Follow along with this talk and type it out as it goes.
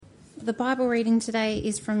The Bible reading today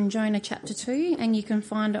is from Jonah chapter 2, and you can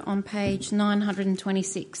find it on page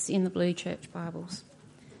 926 in the Blue Church Bibles.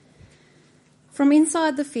 From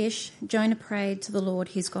inside the fish, Jonah prayed to the Lord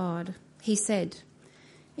his God. He said,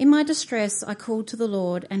 "In my distress I called to the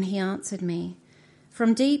Lord, and he answered me.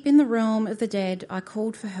 From deep in the realm of the dead I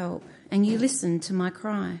called for help, and you listened to my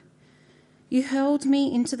cry. You hurled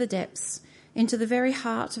me into the depths, into the very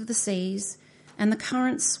heart of the seas, and the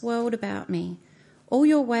currents swirled about me. All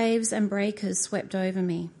your waves and breakers swept over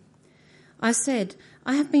me. I said,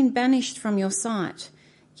 I have been banished from your sight,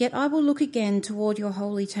 yet I will look again toward your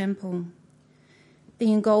holy temple.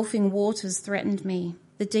 The engulfing waters threatened me,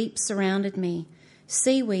 the deep surrounded me,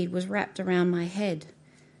 seaweed was wrapped around my head.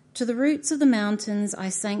 To the roots of the mountains I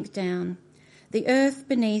sank down, the earth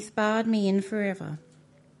beneath barred me in forever.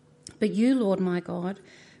 But you, Lord my God,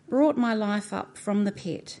 brought my life up from the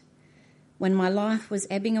pit. When my life was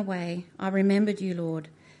ebbing away, I remembered you, Lord,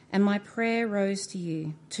 and my prayer rose to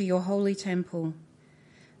you, to your holy temple.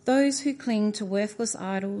 Those who cling to worthless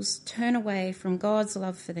idols turn away from God's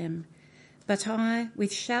love for them, but I,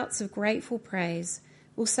 with shouts of grateful praise,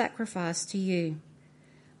 will sacrifice to you.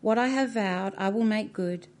 What I have vowed I will make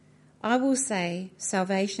good. I will say,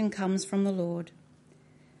 salvation comes from the Lord.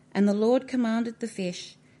 And the Lord commanded the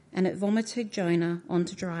fish, and it vomited Jonah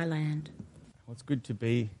onto dry land." Well, it's good to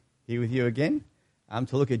be here with you again,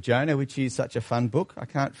 to look at Jonah, which is such a fun book. I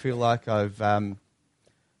can't feel like I've got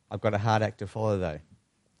a hard act to follow though.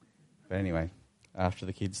 But anyway, after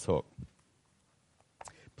the kids talk.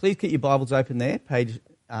 Please keep your Bibles open there, page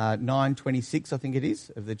 926 I think it is,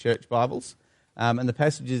 of the church Bibles. And the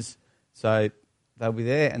passages, so they'll be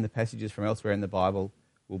there, and the passages from elsewhere in the Bible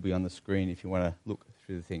will be on the screen if you want to look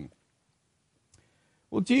through the thing.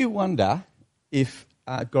 Well, do you wonder if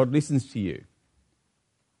God listens to you?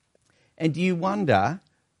 And do you wonder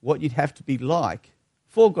what you'd have to be like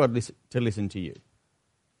for God to listen to you?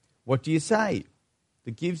 What do you say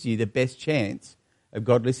that gives you the best chance of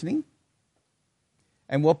God listening?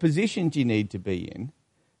 And what position do you need to be in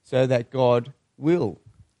so that God will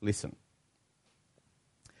listen?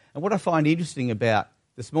 And what I find interesting about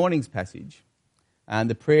this morning's passage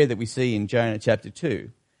and the prayer that we see in Jonah chapter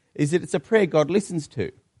 2 is that it's a prayer God listens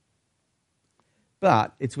to.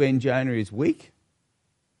 But it's when Jonah is weak.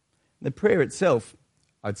 The prayer itself,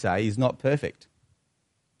 I'd say, is not perfect.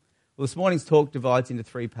 Well, this morning's talk divides into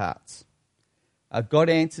three parts. God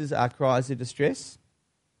answers our cries of distress.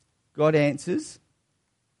 God answers,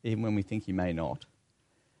 even when we think he may not.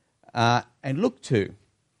 And look to,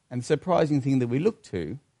 and the surprising thing that we look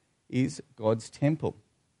to, is God's temple.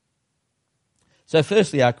 So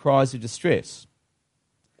firstly, our cries of distress.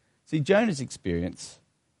 See, Jonah's experience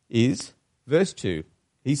is, verse 2,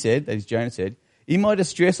 he said, that is Jonah said, "In my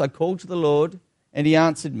distress I called to the Lord, and he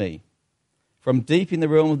answered me. From deep in the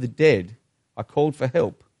realm of the dead I called for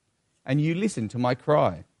help, and you listened to my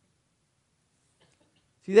cry."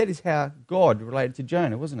 See, that is how God related to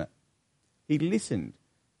Jonah, wasn't it? He listened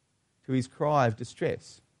to his cry of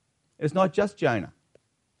distress. It's not just Jonah.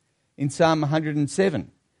 In Psalm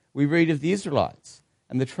 107, we read of the Israelites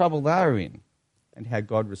and the trouble they were in and how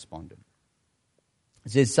God responded.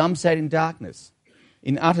 It says, "Some sat in darkness,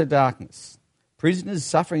 in utter darkness, prisoners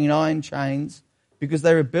suffering in iron chains because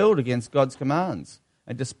they rebelled against God's commands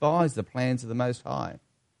and despised the plans of the Most High.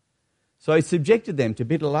 So he subjected them to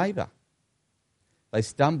bitter labour. They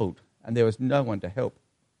stumbled and there was no one to help.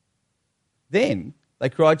 Then they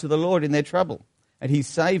cried to the Lord in their trouble, and he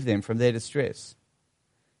saved them from their distress.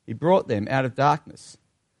 He brought them out of darkness,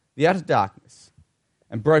 the utter darkness,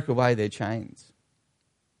 and broke away their chains."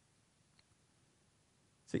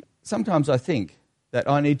 See, sometimes I think that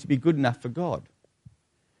I need to be good enough for God.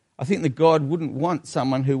 I think that God wouldn't want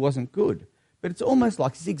someone who wasn't good. But it's almost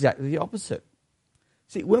like it's exactly the opposite.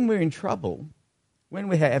 See, when we're in trouble, when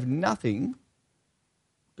we have nothing,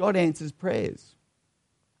 God answers prayers.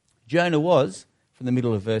 Jonah was, from the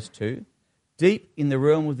middle of verse 2, deep in the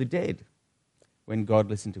realm of the dead when God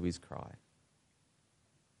listened to his cry.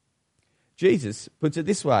 Jesus puts it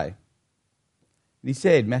this way. He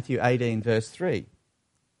said, Matthew 18, verse 3,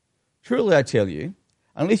 "Truly I tell you,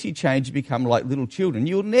 unless you change and become like little children,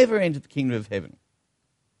 you will never enter the kingdom of heaven.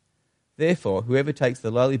 Therefore, whoever takes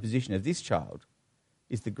the lowly position of this child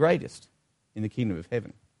is the greatest in the kingdom of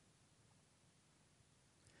heaven."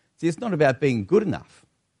 See, it's not about being good enough.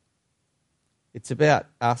 It's about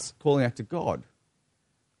us calling out to God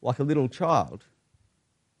like a little child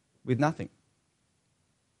with nothing.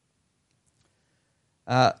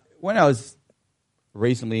 When I was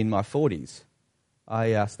recently in my 40s,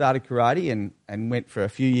 I started karate and went for a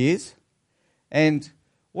few years. And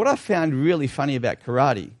what I found really funny about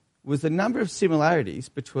karate was the number of similarities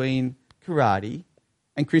between karate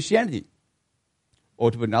and Christianity.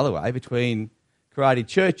 Or to put another way, between karate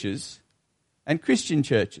churches and Christian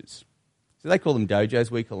churches. So they call them dojos,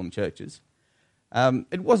 we call them churches.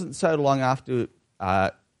 It wasn't so long after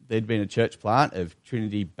there'd been a church plant of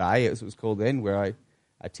Trinity Bay, as it was called then, where I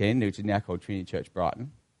attend, which is now called Trinity Church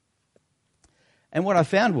Brighton. And what I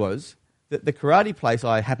found was that the karate place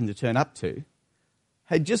I happened to turn up to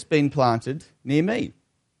had just been planted near me.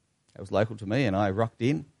 It was local to me, and I rocked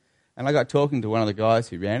in. And I got talking to one of the guys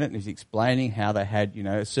who ran it, and he was explaining how they had,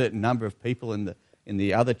 a certain number of people in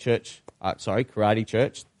the other church, karate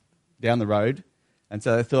church, down the road. And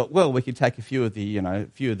so they thought, well, we could take a few of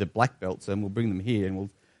the black belts, and we'll bring them here, and we'll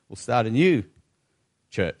start a new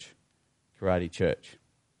church, karate church.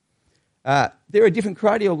 There are different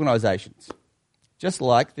karate organisations, just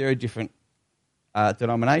like there are different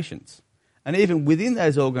denominations. And even within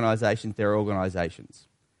those organisations, there are organisations.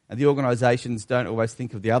 And the organisations don't always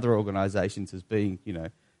think of the other organisations as being,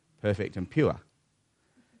 perfect and pure.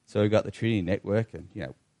 So we've got the Trinity Network, and,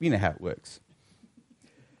 you know how it works.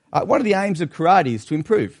 One of the aims of karate is to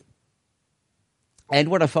improve. And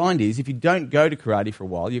what I find is if you don't go to karate for a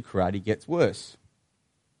while, your karate gets worse.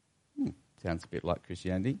 Sounds a bit like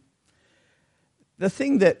Christianity. The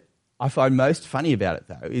thing that I find most funny about it,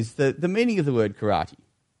 though, is the meaning of the word karate.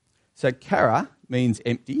 So kara means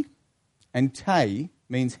empty, and te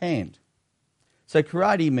means hand. So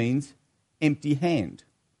karate means empty hand.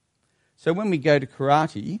 So when we go to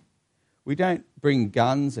karate, we don't bring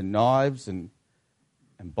guns and knives and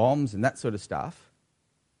bombs and that sort of stuff.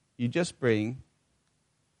 You just bring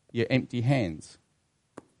your empty hands.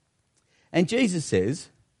 And Jesus says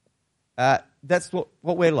that's what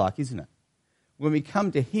we're like, isn't it? When we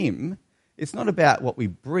come to him, it's not about what we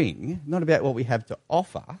bring, not about what we have to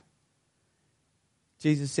offer.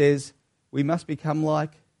 Jesus says we must become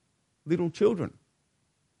like little children.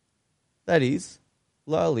 That is,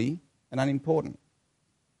 lowly and unimportant.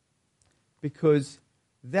 Because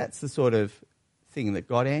that's the sort of thing that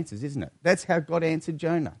God answers, isn't it? That's how God answered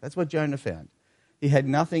Jonah. That's what Jonah found. He had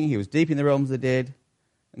nothing, he was deep in the realms of the dead,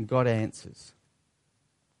 and God answers.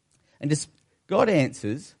 And God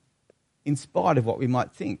answers in spite of what we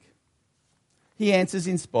might think. He answers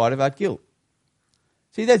in spite of our guilt.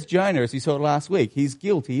 See, that's Jonah, as we saw last week. He's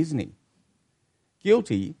guilty, isn't he?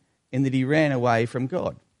 Guilty in that he ran away from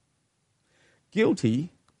God.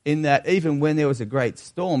 Guilty in that even when there was a great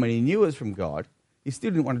storm and he knew it was from God, he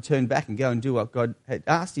still didn't want to turn back and go and do what God had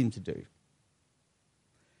asked him to do.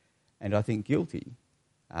 And I think guilty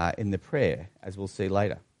in the prayer, as we'll see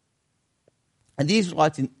later. And the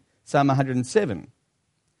Israelites in Psalm 107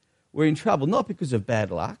 were in trouble, not because of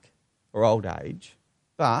bad luck or old age,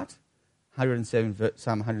 but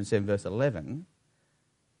Psalm 107 verse 11,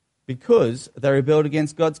 because they rebelled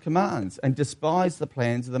against God's commands and despised the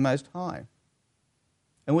plans of the Most High.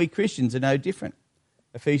 And we Christians are no different.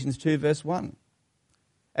 Ephesians 2 verse 1.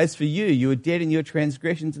 As for you, you are dead in your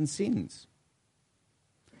transgressions and sins.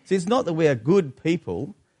 See, it's not that we are good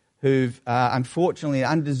people who've unfortunately,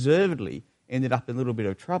 undeservedly ended up in a little bit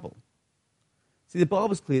of trouble. See, the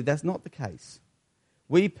Bible's clear that's not the case.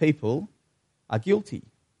 We people are guilty.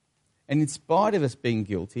 And in spite of us being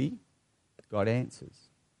guilty, God answers.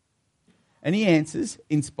 And he answers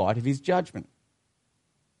in spite of his judgment.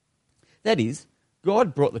 That is,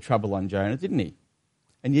 God brought the trouble on Jonah, didn't he?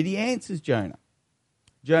 And yet he answers Jonah.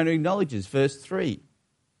 Jonah acknowledges, verse 3,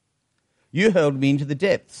 you hurled me into the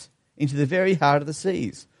depths, into the very heart of the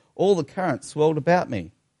seas. All the currents swirled about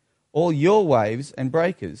me. All your waves and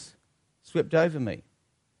breakers swept over me.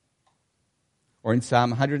 Or in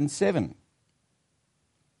Psalm 107,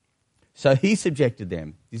 so he subjected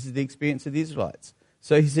them. This is the experience of the Israelites.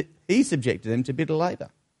 So he subjected them to bitter labour.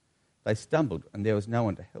 They stumbled and there was no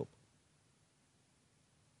one to help.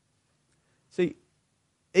 See,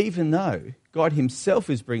 even though God himself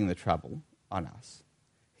is bringing the trouble on us,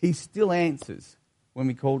 he still answers when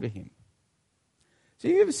we call to him. So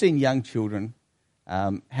have you ever seen young children,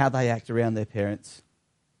 how they act around their parents?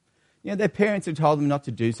 Their parents have told them not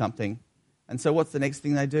to do something, and so what's the next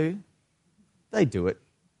thing they do? They do it.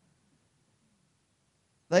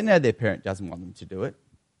 They know their parent doesn't want them to do it,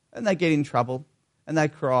 and they get in trouble, and they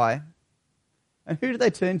cry. And who do they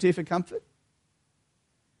turn to for comfort?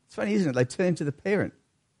 It's funny, isn't it? They turn to the parent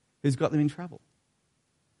who's got them in trouble.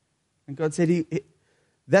 And God said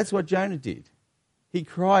that's what Jonah did. He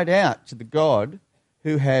cried out to the God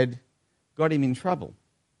who had got him in trouble.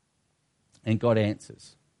 And God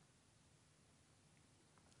answers.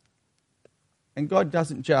 And God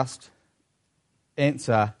doesn't just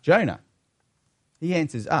answer Jonah. He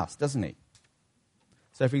answers us, doesn't he?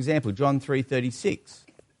 So, for example, John 3:36.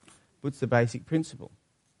 puts the basic principle.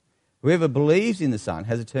 Whoever believes in the Son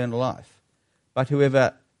has eternal life, but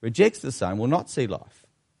whoever rejects the Son will not see life.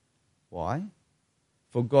 Why?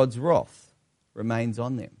 For God's wrath remains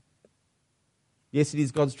on them. Yes, it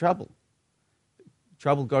is God's trouble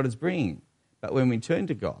God is bringing, but when we turn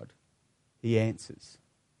to God, he answers.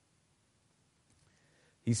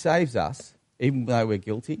 He saves us even though we're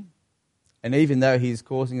guilty and even though he is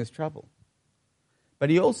causing us trouble. But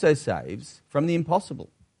he also saves from the impossible.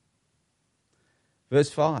 Verse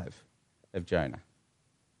 5 of Jonah,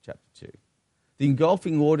 chapter 2. The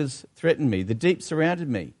engulfing waters threatened me. The deep surrounded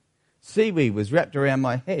me. Seaweed was wrapped around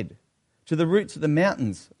my head. To the roots of the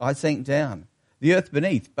mountains I sank down. The earth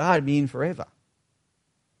beneath barred me in forever.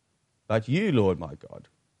 But you, Lord my God,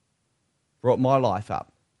 brought my life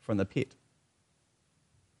up from the pit.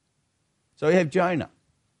 So we have Jonah,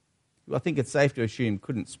 who I think it's safe to assume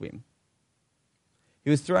couldn't swim. He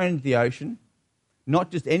was thrown into the ocean,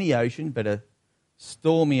 not just any ocean, but a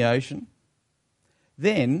stormy ocean.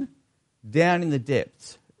 Then, down in the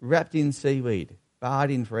depths, wrapped in seaweed,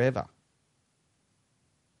 barred in forever.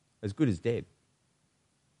 As good as dead.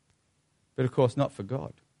 But of course, not for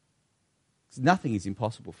God. Because nothing is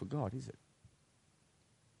impossible for God, is it?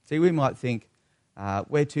 See, we might think,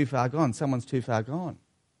 we're too far gone, someone's too far gone.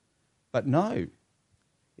 But no,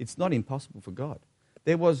 it's not impossible for God.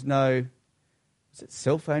 There was no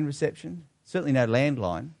cell phone reception? Certainly no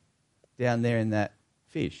landline down there in that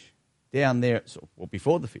fish. Down there, or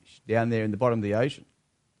before the fish, down there in the bottom of the ocean.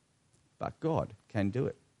 But God can do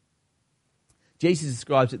it. Jesus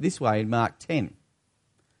describes it this way in Mark 10.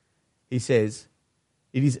 He says,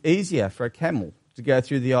 it is easier for a camel to go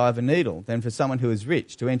through the eye of a needle than for someone who is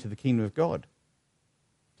rich to enter the kingdom of God.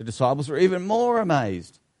 The disciples were even more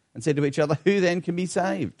amazed and said to each other, who then can be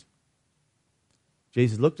saved?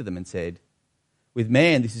 Jesus looked at them and said, with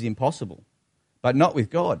man this is impossible, but not with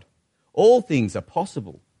God. All things are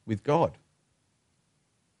possible with God.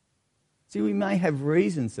 See, we may have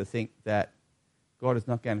reasons to think that God is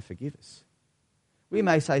not going to forgive us. We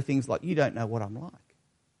may say things like, you don't know what I'm like.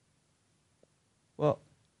 Well,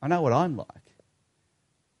 I know what I'm like,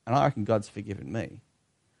 and I reckon God's forgiven me.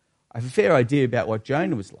 I have a fair idea about what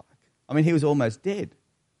Jonah was like. I mean, he was almost dead.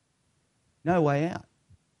 No way out.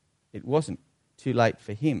 It wasn't too late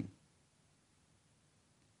for him.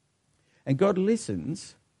 And God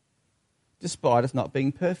listens despite us not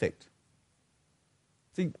being perfect.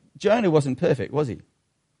 See, Jonah wasn't perfect, was he?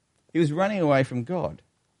 He was running away from God.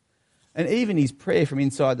 And even his prayer from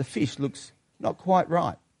inside the fish looks not quite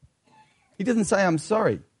right. He doesn't say, I'm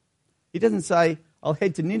sorry. He doesn't say, I'll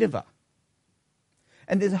head to Nineveh.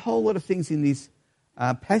 And there's a whole lot of things in this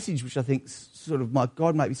passage which I think sort of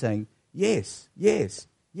God might be saying, yes, yes,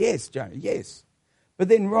 yes, Jonah, yes. But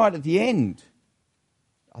then right at the end,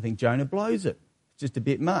 I think Jonah blows it. It's just a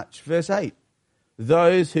bit much. Verse 8,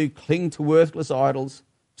 those who cling to worthless idols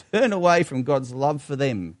turn away from God's love for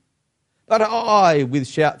them. But I, with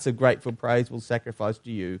shouts of grateful praise, will sacrifice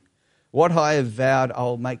to you. What I have vowed, I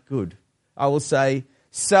will make good. I will say,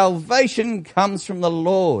 salvation comes from the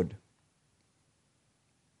Lord.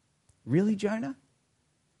 Really, Jonah?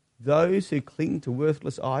 Those who cling to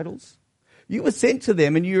worthless idols? You were sent to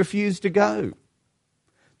them and you refused to go.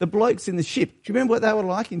 The blokes in the ship, do you remember what they were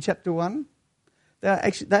like in chapter 1? They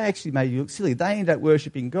actually made you look silly. They ended up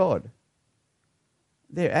worshipping God.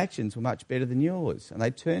 Their actions were much better than yours, and they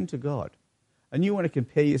turned to God. And you want to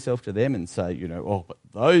compare yourself to them and say, but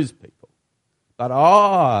those people. But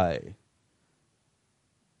I.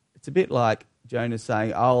 It's a bit like Jonah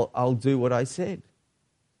saying, I'll do what I said.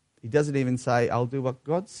 He doesn't even say, I'll do what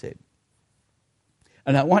God said.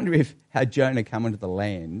 And I wonder if how Jonah comes onto the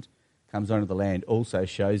land also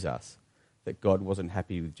shows us that God wasn't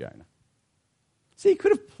happy with Jonah. See, he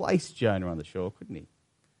could have placed Jonah on the shore, couldn't he?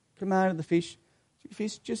 Commanded the fish,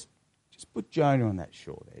 just put Jonah on that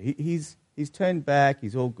shore there. He's turned back,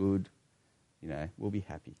 he's all good, we'll be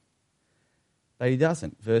happy. But he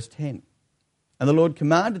doesn't. Verse 10. And the Lord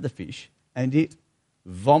commanded the fish, and it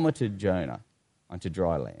vomited Jonah onto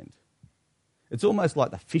dry land. It's almost like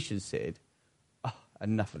the fishes said,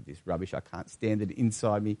 enough of this rubbish, I can't stand it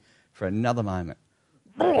inside me for another moment.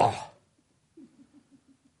 And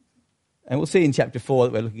we'll see in chapter 4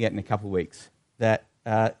 that we're looking at in a couple of weeks that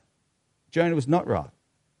Jonah was not right.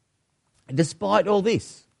 And despite all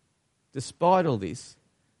this,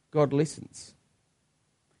 God listens.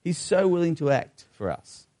 He's so willing to act for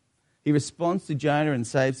us. He responds to Jonah and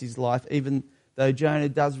saves his life even though Jonah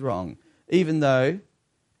does wrong, even though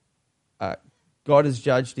God has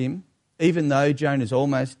judged him, even though Jonah's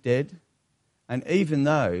almost dead, and even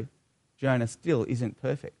though Jonah still isn't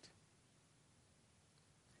perfect.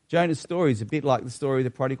 Jonah's story is a bit like the story of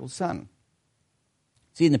the prodigal son.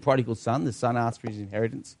 See, in the prodigal son, the son asks for his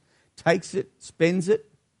inheritance, takes it, spends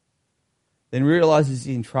it, then realises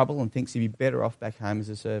he's in trouble and thinks he'd be better off back home as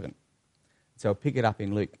a servant. So I'll pick it up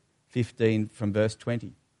in Luke 15 from verse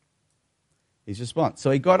 20. His response.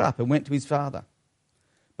 So he got up and went to his father.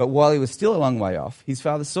 But while he was still a long way off, his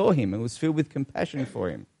father saw him and was filled with compassion for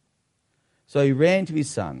him. So he ran to his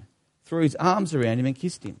son, threw his arms around him and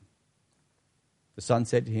kissed him. The son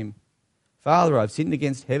said to him, Father, I've sinned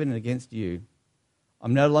against heaven and against you.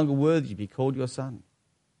 I'm no longer worthy to be called your son.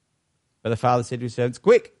 But the father said to his servants,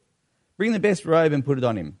 Quick, bring the best robe and put it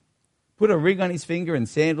on him. Put a ring on his finger and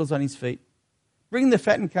sandals on his feet. Bring the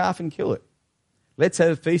fattened calf and kill it. Let's have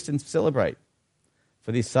a feast and celebrate.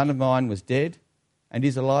 For this son of mine was dead and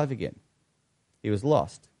is alive again. He was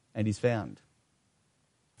lost and is found.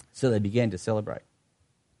 So they began to celebrate.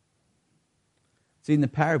 See, in the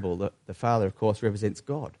parable, the father, of course, represents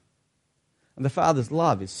God. And the father's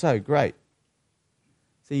love is so great.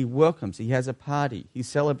 See, he welcomes, he has a party, he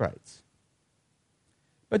celebrates.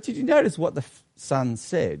 But did you notice what the son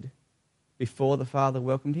said before the father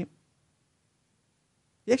welcomed him?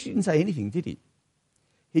 He actually didn't say anything, did he?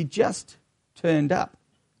 He just turned up.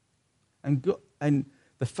 And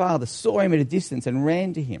the father saw him at a distance and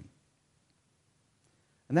ran to him.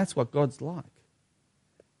 And that's what God's like.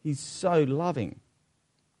 He's so loving.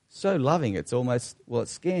 So loving, it's almost, well,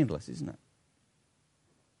 it's scandalous, isn't it?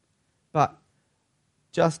 But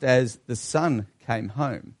just as the son came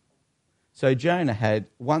home, so Jonah had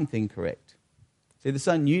one thing correct. See, the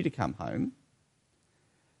son knew to come home.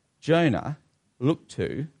 Jonah looked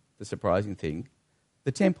to, the surprising thing,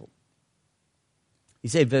 the temple. He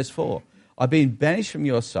said, verse 4, I've been banished from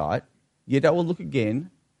your sight, yet I will look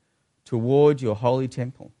again toward your holy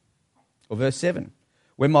temple. Or verse 7,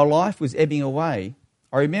 when my life was ebbing away,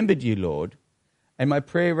 I remembered you, Lord, and my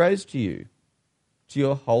prayer rose to you, to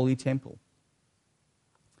your holy temple.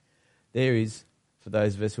 There is, for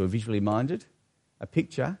those of us who are visually minded, a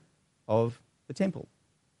picture of the temple.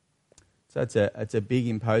 So it's a big,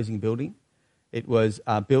 imposing building. It was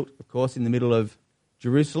built, of course, in the middle of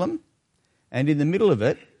Jerusalem, and in the middle of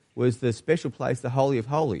it was the special place, the Holy of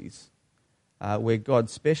Holies, where God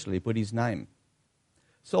specially put his name.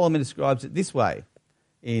 Solomon describes it this way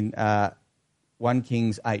in 1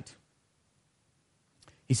 Kings 8.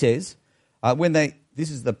 He says, this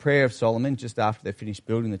is the prayer of Solomon just after they finished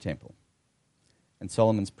building the temple. And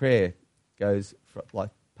Solomon's prayer goes,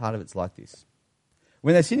 part of it's like this.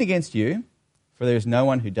 When they sin against you, for there is no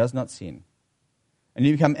one who does not sin, and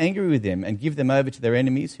you become angry with them and give them over to their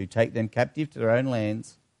enemies who take them captive to their own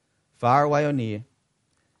lands, far away or near,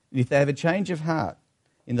 and if they have a change of heart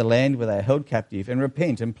in the land where they are held captive and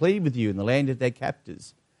repent and plead with you in the land of their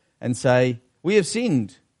captors and say, we have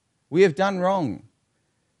sinned, we have done wrong,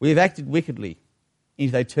 we have acted wickedly. And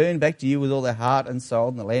if they turn back to you with all their heart and soul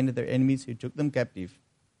in the land of their enemies who took them captive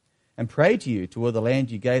and pray to you toward the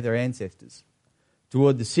land you gave their ancestors,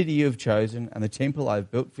 toward the city you have chosen and the temple I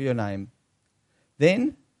have built for your name,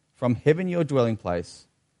 then from heaven your dwelling place,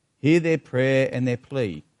 hear their prayer and their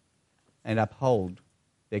plea and uphold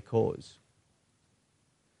their cause.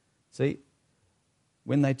 See,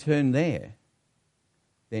 when they turn there,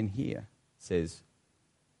 then here, says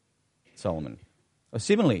Solomon. Or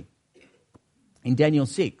similarly, in Daniel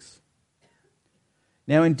 6.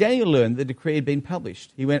 Now when Daniel learned the decree had been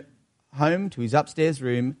published, he went home to his upstairs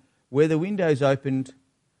room where the windows opened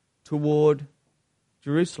toward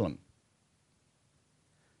Jerusalem.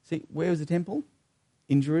 See, where was the temple?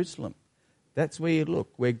 In Jerusalem. That's where you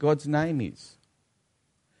look, where God's name is.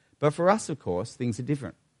 But for us, of course, things are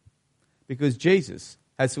different. Because Jesus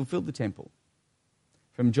has fulfilled the temple.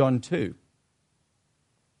 From John 2.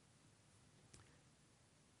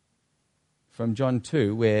 From John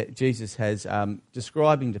 2, where Jesus has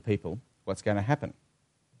describing to people what's going to happen.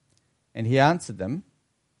 And he answered them.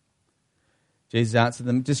 Jesus answered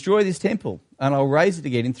them, destroy this temple, and I'll raise it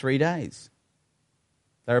again in 3 days.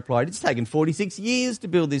 They replied, it's taken 46 years to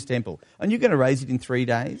build this temple, and you're going to raise it in 3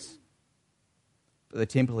 days? But the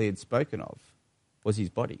temple he had spoken of was his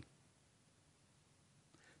body.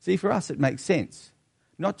 See, for us it makes sense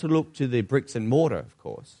not to look to the bricks and mortar, of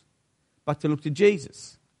course, but to look to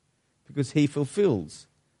Jesus, because he fulfills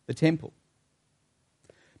the temple.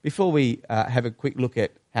 Before we have a quick look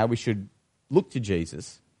at how we should look to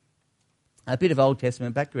Jesus, a bit of Old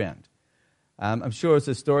Testament background. I'm sure it's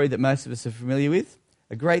a story that most of us are familiar with.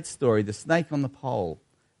 A great story, the snake on the pole,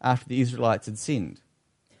 after the Israelites had sinned,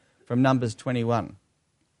 from Numbers 21.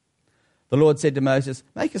 The Lord said to Moses,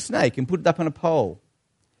 make a snake and put it up on a pole.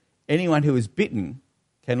 Anyone who is bitten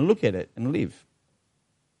can look at it and live.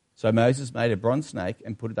 So Moses made a bronze snake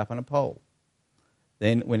and put it up on a pole.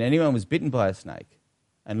 Then when anyone was bitten by a snake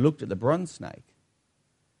and looked at the bronze snake,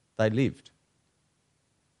 they lived.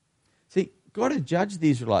 See, God had judged the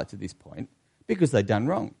Israelites at this point because they'd done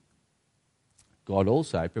wrong. God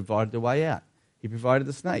also provided a way out. He provided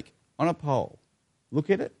the snake on a pole. Look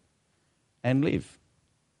at it and live.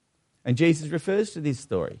 And Jesus refers to this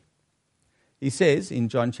story. He says in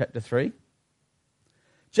John chapter 3,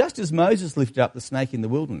 just as Moses lifted up the snake in the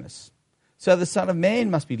wilderness, so the Son of Man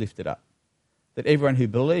must be lifted up, that everyone who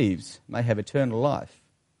believes may have eternal life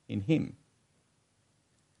in him.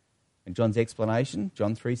 And John's explanation,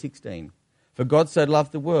 John 3:16, for God so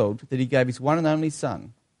loved the world that he gave his one and only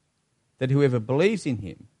Son, that whoever believes in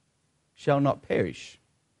him shall not perish,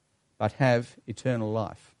 but have eternal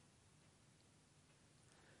life.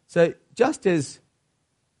 So just as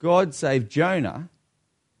God saved Jonah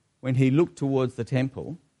when he looked towards the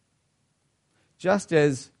temple, just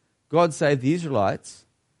as God saved the Israelites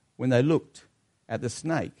when they looked at the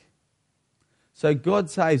snake, so God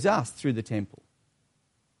saves us through the temple.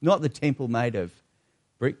 Not the temple made of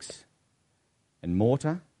bricks and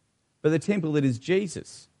mortar, but the temple that is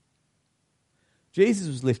Jesus. Jesus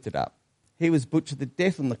was lifted up. He was butchered to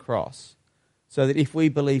death on the cross so that if we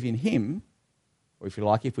believe in him, or if you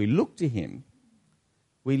like, if we look to him,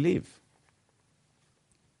 we live.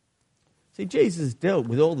 See, Jesus dealt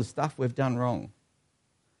with all the stuff we've done wrong.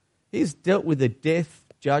 He's dealt with the death,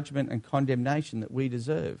 judgment and condemnation that we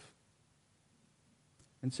deserve.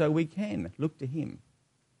 And so we can look to him.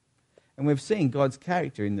 And we've seen God's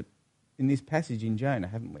character in this passage in Jonah,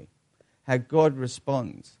 haven't we? How God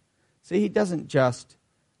responds. See, he doesn't just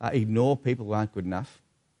ignore people who aren't good enough.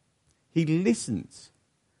 He listens.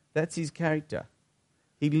 That's his character.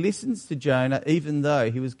 He listens to Jonah even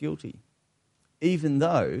though he was guilty. Even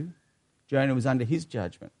though Jonah was under his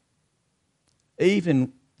judgment.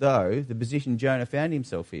 Even though the position Jonah found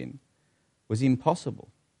himself in was impossible.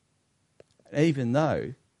 Even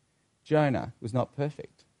though Jonah was not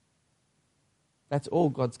perfect. That's all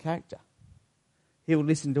God's character. He will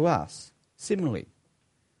listen to us similarly,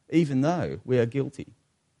 even though we are guilty,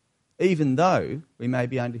 even though we may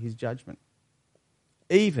be under his judgment,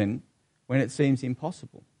 even when it seems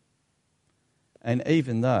impossible, and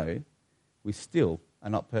even though we still are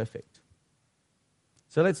not perfect.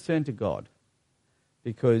 So let's turn to God,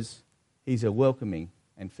 because he's a welcoming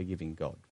and forgiving God.